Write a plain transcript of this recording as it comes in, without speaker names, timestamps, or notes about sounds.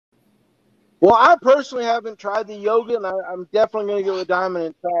Well, I personally haven't tried the yoga, and I'm definitely going to go with Diamond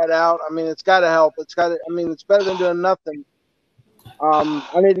and try it out. I mean, it's got to help. It's got to. I mean, it's better than doing nothing.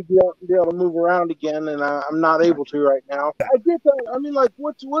 I need to be able to move around again, and I'm not able to right now. I get that. I mean, like,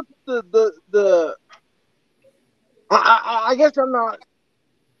 what's the? I guess I'm not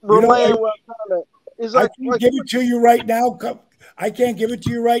relaying what I'm trying to. Is I can give it to you right now. I can't give it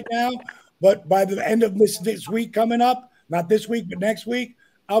to you right now, but by the end of this week coming up, not this week, but next week,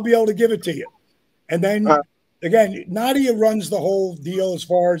 I'll be able to give it to you. And then again, Nadia runs the whole deal as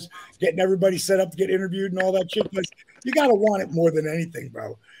far as getting everybody set up to get interviewed and all that shit. Because you got to want it more than anything,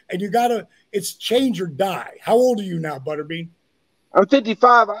 bro. And you got to, it's change or die. How old are you now, Butterbean? I'm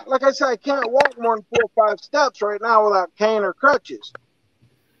 55. Like I said, I can't walk more than 4 or 5 steps right now without cane or crutches.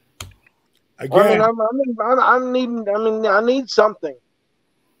 Again, I need something.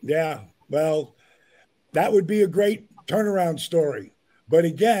 Yeah, well, that would be a great turnaround story. But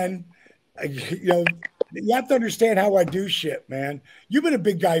again, you have to understand how I do shit, man. You've been a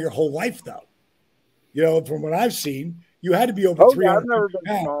big guy your whole life, though. From what I've seen, you had to be over 300 I've never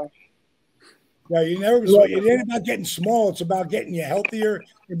been small. Yeah, you never was. It ain't about getting small. It's about getting you healthier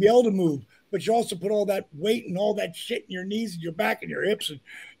and be able to move. But you also put all that weight and all that shit in your knees and your back and your hips and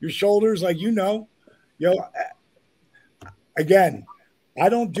your shoulders, like again, I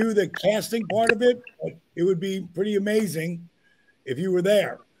don't do the casting part of it, but it would be pretty amazing if you were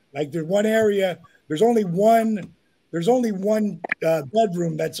there. Like there's one area, there's only one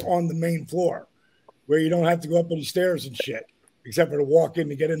bedroom that's on the main floor where you don't have to go up any stairs and shit, except for to walk in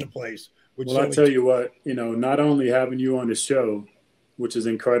to get in the place. Well, I'll tell you what, not only having you on the show, which is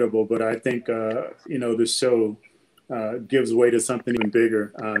incredible, but I think, this show gives way to something even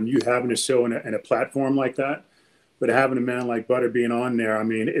bigger. You having a show and a platform like that, but having a man like Butterbean on there, I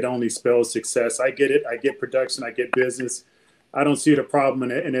mean, it only spells success. I get it. I get production. I get business. I don't see the problem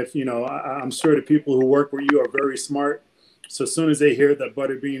in it. And if, I'm sure the people who work with you are very smart. So as soon as they hear that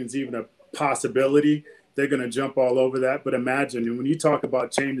Butterbean is even a possibility, they're going to jump all over that. But imagine, when you talk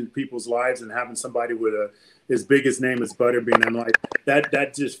about changing people's lives and having somebody with as big as name as Butterbean, I'm like,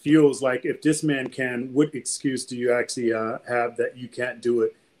 that just feels like if this man can, what excuse do you actually have that you can't do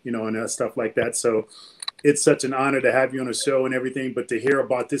it, and stuff like that. So it's such an honor to have you on a show and everything, but to hear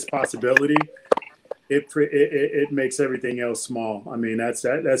about this possibility, it makes everything else small. I mean, that's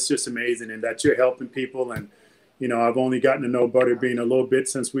just amazing, and that you're helping people. And I've only gotten to know Butterbean a little bit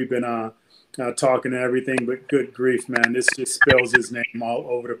since we've been talking and everything, but good grief, man, this just spells his name all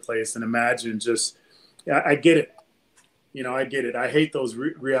over the place. And imagine I get it. I get it. I hate those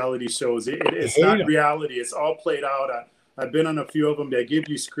reality shows. It's not reality. It's all played out. I've been on a few of them. They give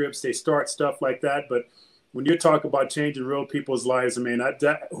you scripts. They start stuff like that. But when you talk about changing real people's lives, I mean,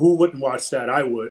 who wouldn't watch that? I would.